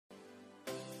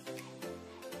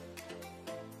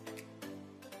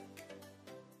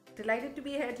Delighted to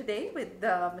be here today with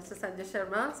Mr. Sanjay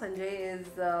Sharma. Sanjay is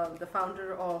the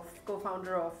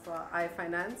co-founder of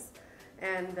iFinance,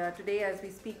 and today as we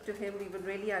speak to him, we will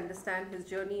really understand his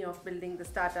journey of building the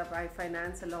startup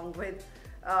iFinance, along with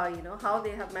how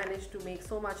they have managed to make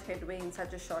so much headway in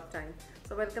such a short time.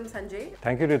 So welcome, Sanjay.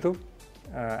 Thank you, Ritu.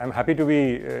 I'm happy to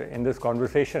be in this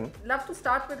conversation. Love to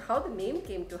start with how the name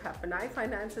came to happen.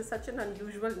 iFinance is such an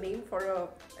unusual name for a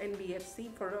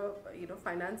NBFC, for a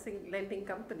financing lending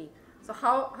company. So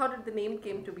how did the name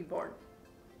came to be born?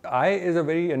 I is a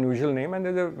very unusual name, and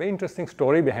there's a very interesting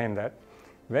story behind that.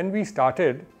 When we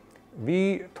started,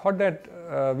 we thought that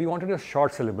we wanted a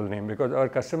short syllable name because our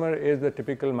customer is the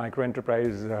typical micro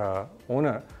enterprise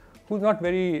owner who's not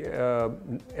very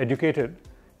educated,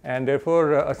 and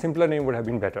therefore a simpler name would have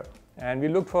been better. And we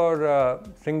looked for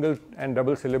single and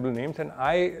double syllable names, and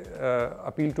I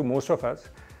appeal to most of us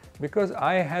because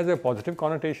I has a positive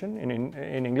connotation.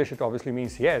 In English it obviously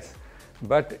means yes,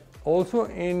 but also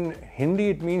in Hindi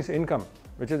it means income,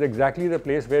 which is exactly the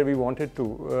place where we wanted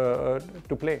to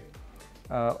play.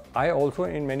 I also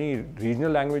in many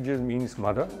regional languages means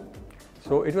mother,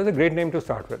 so it was a great name to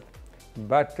start with.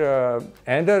 But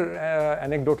another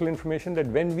anecdotal information that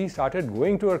when we started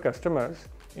going to our customers,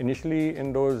 initially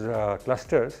in those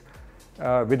clusters,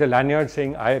 with a lanyard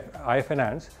saying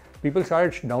iFinance, people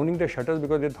started downing the shutters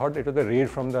because they thought it was a raid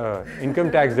from the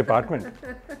income tax department.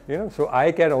 So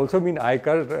I can also mean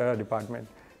ICAR department.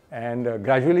 And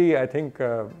gradually, I think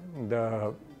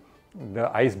the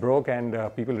ice broke,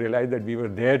 and people realized that we were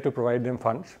there to provide them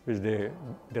funds, which they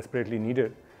desperately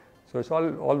needed. So it's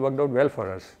all worked out well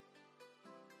for us.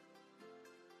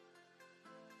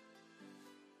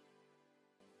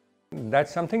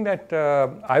 That's something that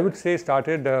I would say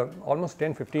started almost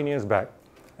 10-15 years back,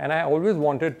 and I always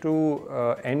wanted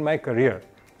to end my career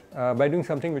by doing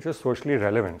something which was socially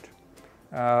relevant.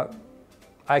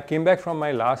 I came back from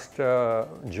my last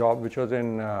job, which was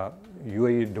in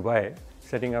UAE, Dubai,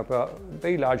 setting up a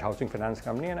very large housing finance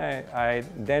company, and I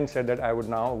then said that I would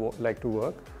now like to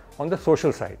work on the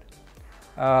social side.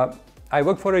 I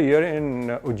worked for a year in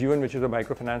Ujjivan, which is a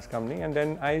microfinance company, and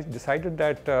then I decided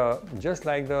that just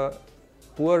like the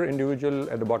poor individual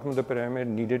at the bottom of the pyramid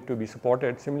needed to be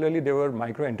supported, similarly there were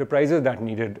micro enterprises that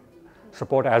needed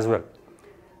support as well.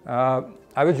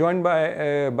 I was joined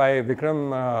by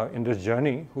Vikram in this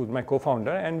journey, who's my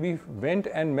co-founder, and we went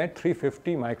and met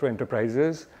 350 micro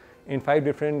enterprises in 5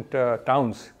 different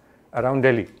towns around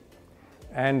Delhi,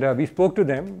 and we spoke to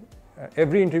them.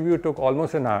 Every interview took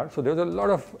almost an hour, so there was a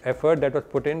lot of effort that was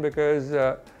put in because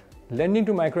lending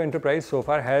to micro enterprise so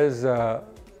far has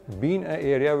been an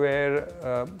area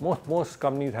where most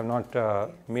companies have not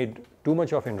made too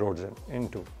much of inroads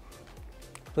into.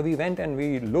 So we went and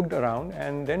we looked around,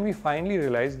 and then we finally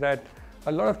realized that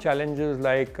a lot of challenges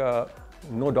like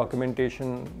no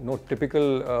documentation, no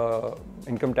typical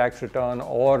income tax return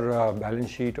or balance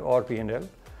sheet or P&L,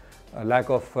 lack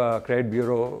of credit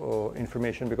bureau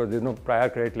information because there is no prior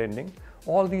credit lending.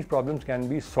 All these problems can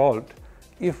be solved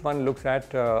if one looks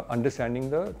at understanding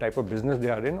the type of business they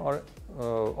are in,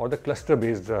 or the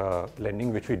cluster-based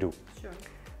lending which we do.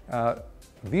 Sure.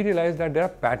 We realize that there are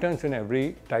patterns in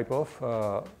every type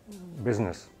of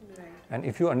business. Right. And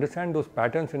if you understand those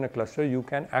patterns in a cluster, you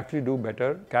can actually do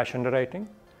better cash underwriting.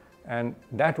 And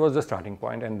that was the starting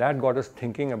point, and that got us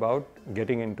thinking about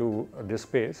getting into this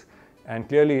space. And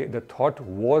clearly the thought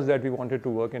was that we wanted to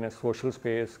work in a social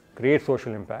space, create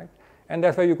social impact. And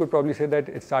that's why you could probably say that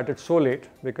it started so late,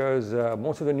 because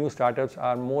most of the new startups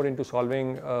are more into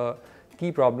solving a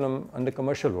key problem in the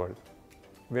commercial world,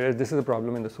 whereas this is a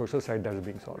problem in the social side that is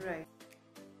being solved. Right.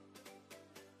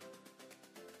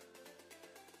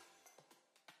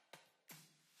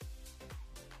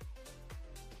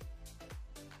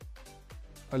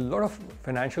 A lot of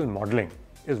financial modeling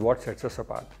is what sets us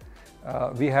apart.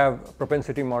 We have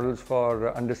propensity models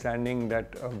for understanding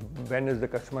that when is the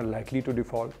customer likely to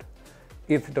default.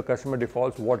 If the customer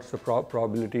defaults, what's the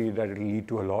probability that it will lead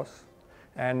to a loss.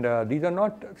 And these are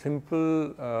not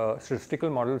simple statistical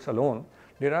models alone.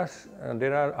 There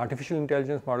are artificial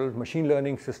intelligence models, machine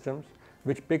learning systems,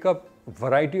 which pick up a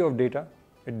variety of data.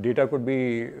 Data could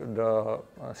be the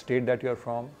state that you're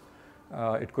from,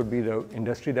 it could be the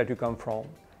industry that you come from,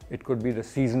 it could be the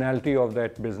seasonality of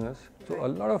that business. So a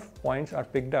lot of points are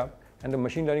picked up, and the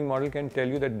machine learning model can tell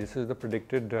you that this is the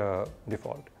predicted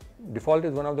default. Default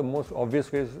is one of the most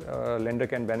obvious ways a lender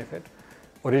can benefit.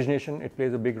 Origination, it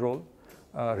plays a big role.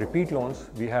 Repeat loans,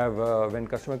 we have, when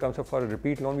customer comes up for a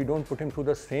repeat loan, we don't put him through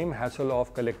the same hassle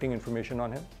of collecting information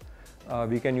on him.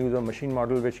 We can use a machine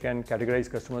model which can categorize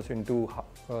customers into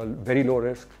very low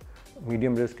risk,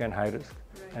 medium risk and high risk.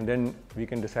 Right. And then we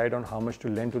can decide on how much to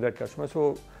lend to that customer.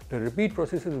 So the repeat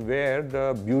process is where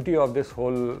the beauty of this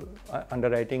whole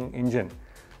underwriting engine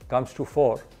comes to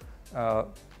fore.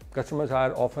 Customers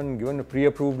are often given a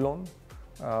pre-approved loan.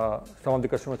 Some of the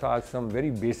customers ask some very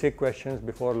basic questions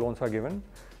before loans are given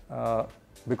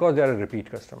because they are a repeat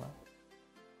customer.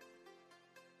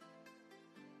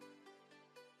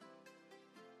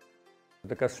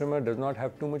 The customer does not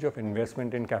have too much of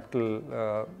investment in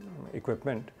capital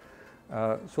equipment.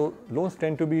 So loans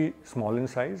tend to be small in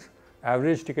size.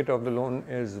 Average ticket of the loan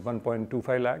is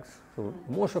 1.25 lakhs. So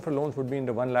most of our loans would be in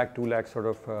the 1 lakh, 2 lakh sort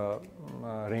of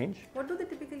range. What do they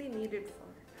typically need it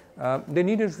for? They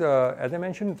need is, as I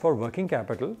mentioned, for working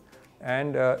capital,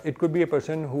 and it could be a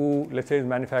person who, let's say, is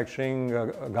manufacturing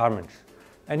garments,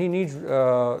 and he needs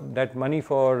that money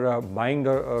for buying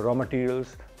the raw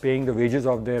materials, paying the wages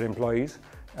of their employees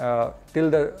till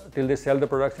they sell the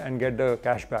products and get the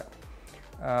cash back.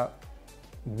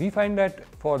 We find that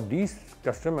for these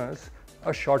customers,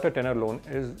 a shorter tenor loan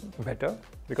is better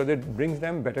because it brings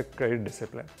them better credit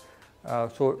discipline.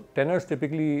 So tenors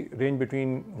typically range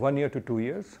between 1 year to 2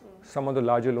 years. Some of the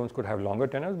larger loans could have longer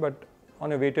tenors, but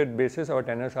on a weighted basis, our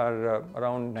tenors are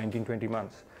around 19-20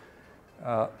 months.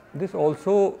 This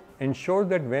also ensures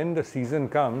that when the season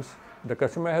comes, the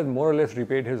customer has more or less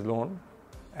repaid his loan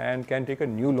and can take a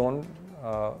new loan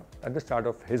at the start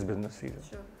of his business season.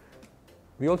 Sure.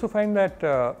 We also find that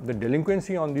the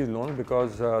delinquency on these loans,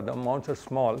 because the amounts are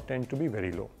small, tend to be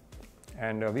very low.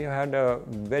 And we have had a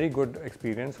very good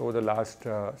experience over the last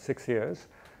 6 years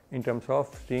in terms of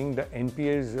seeing the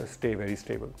NPAs stay very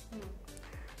stable.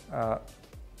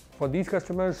 For these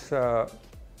customers,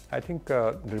 I think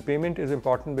the repayment is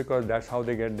important because that's how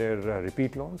they get their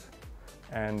repeat loans.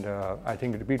 And I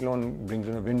think repeat loan brings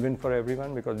in a win-win for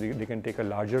everyone because they can take a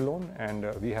larger loan,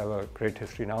 and we have a great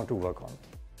history now to work on.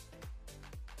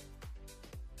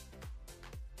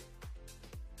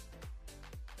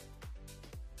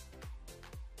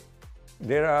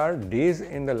 There are days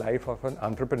in the life of an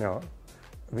entrepreneur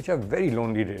which are very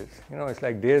lonely days. You know, it's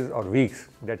like days or weeks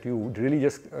that you really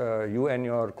just, you and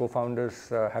your co-founders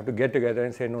have to get together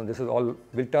and say, no, this is all,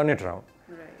 we'll turn it around.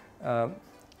 Right.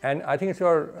 And I think it's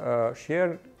your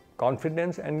sheer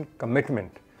confidence and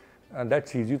commitment that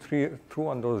sees you through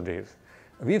on those days.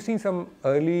 We've seen some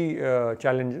early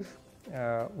challenges,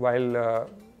 while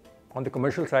on the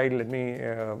commercial side, let me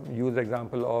use the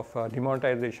example of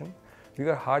demonetization. We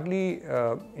were hardly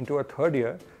into our 3rd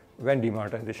year when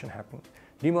demonetization happened.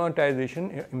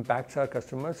 Demonetization impacts our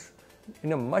customers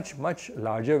in a much, much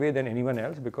larger way than anyone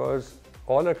else because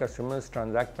all our customers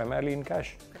transact primarily in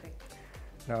cash. Correct.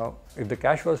 Now, if the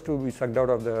cash was to be sucked out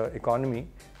of the economy,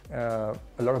 a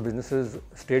lot of businesses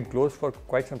stayed closed for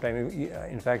quite some time.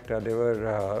 In fact, there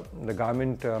were the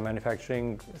garment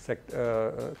manufacturing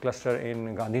cluster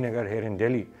in Gandhinagar here in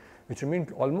Delhi, which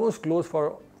remained almost closed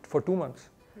for 2 months.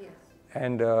 Yes.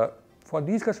 And for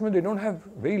these customers, they don't have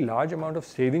very large amount of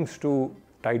savings to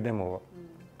tide them over.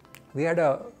 We had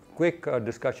a quick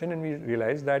discussion and we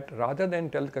realized that rather than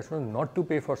tell the customers not to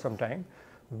pay for some time,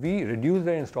 we reduced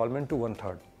the installment to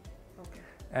 1/3. Okay.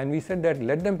 And we said that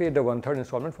let them pay the 1/3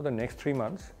 installment for the next 3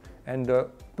 months, and the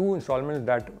 2 installments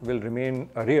that will remain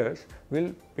arrears,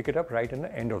 we'll pick it up right in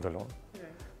the end of the loan.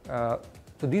 Right.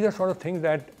 So these are sort of things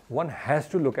that one has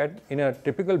to look at. In a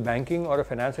typical banking or a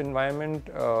finance environment,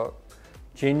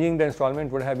 changing the installment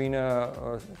would have been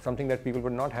something that people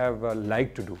would not have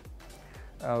liked to do.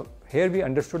 Here we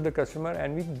understood the customer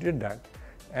and we did that.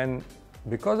 And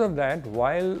because of that,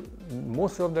 while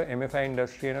most of the MFI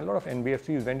industry and a lot of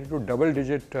NBFCs went into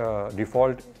double-digit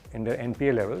default in their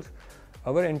NPA levels,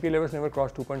 our NPA levels never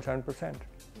crossed 2.7%.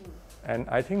 And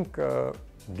I think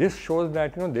this shows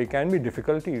that there can be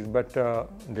difficulties, but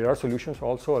there are solutions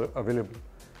also available.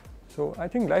 So I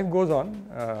think life goes on.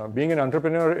 Being an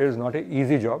entrepreneur is not an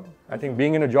easy job. I think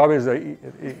being in a job is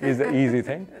the easy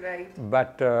thing. Right.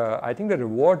 But I think the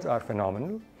rewards are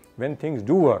phenomenal. When things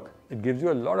do work, it gives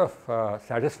you a lot of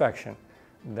satisfaction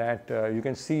that you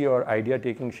can see your idea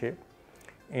taking shape.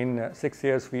 In 6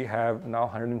 years, we have now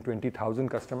 120,000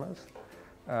 customers.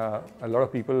 A lot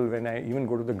of people, when I even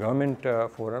go to the government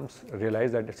forums,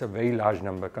 realize that it's a very large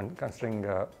number considering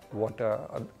what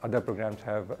other programs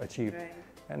have achieved. Right.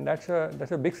 And that's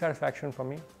a big satisfaction for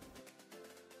me.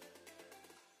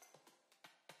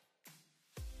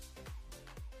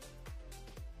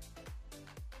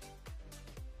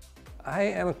 I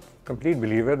am a complete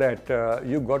believer that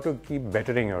you've got to keep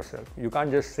bettering yourself. You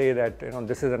can't just say that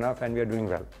this is enough and we are doing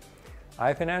well.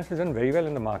 iFinance has done very well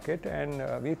in the market,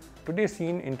 and we've today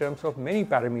seen in terms of many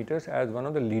parameters as one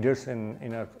of the leaders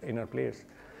in our place.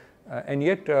 and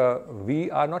yet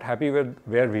we are not happy with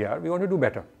where we are. We want to do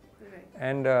better. Right.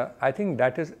 And I think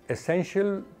that is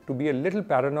essential, to be a little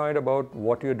paranoid about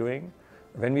what you're doing.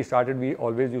 When we started, we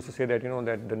always used to say that,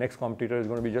 that the next competitor is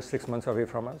going to be just 6 months away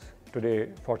from us. Today,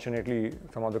 fortunately,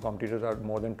 some of the competitors are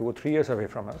more than 2 or 3 years away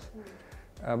from us.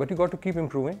 But you got to keep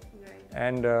improving. Right.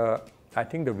 And I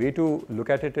think the way to look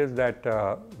at it is that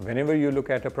whenever you look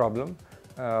at a problem,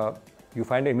 you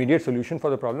find an immediate solution for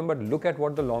the problem, but look at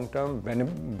what the long-term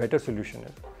better solution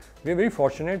is. We are very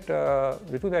fortunate,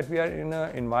 Ritu, that we are in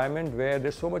an environment where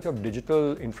there's so much of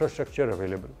digital infrastructure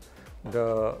available.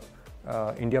 The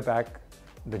India Pack,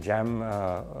 the JAM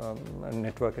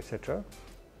network, etc.,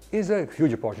 is a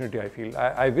huge opportunity, I feel.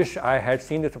 I wish I had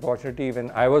seen this opportunity when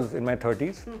I was in my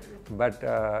 30s,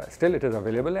 but still it is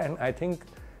available, and I think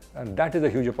that is a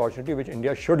huge opportunity which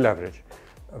India should leverage.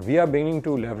 We are beginning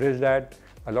to leverage that.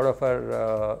 A lot of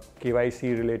our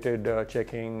KYC related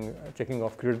checking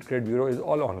of credit bureau is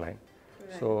all online.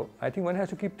 Right. So I think one has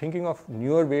to keep thinking of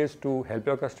newer ways to help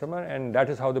your customer, and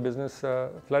that is how the business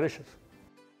flourishes.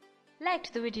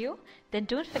 Liked the video? Then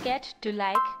don't forget to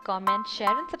like, comment,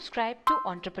 share and subscribe to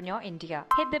Entrepreneur India.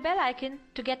 Hit the bell icon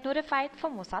to get notified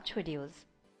for more such videos.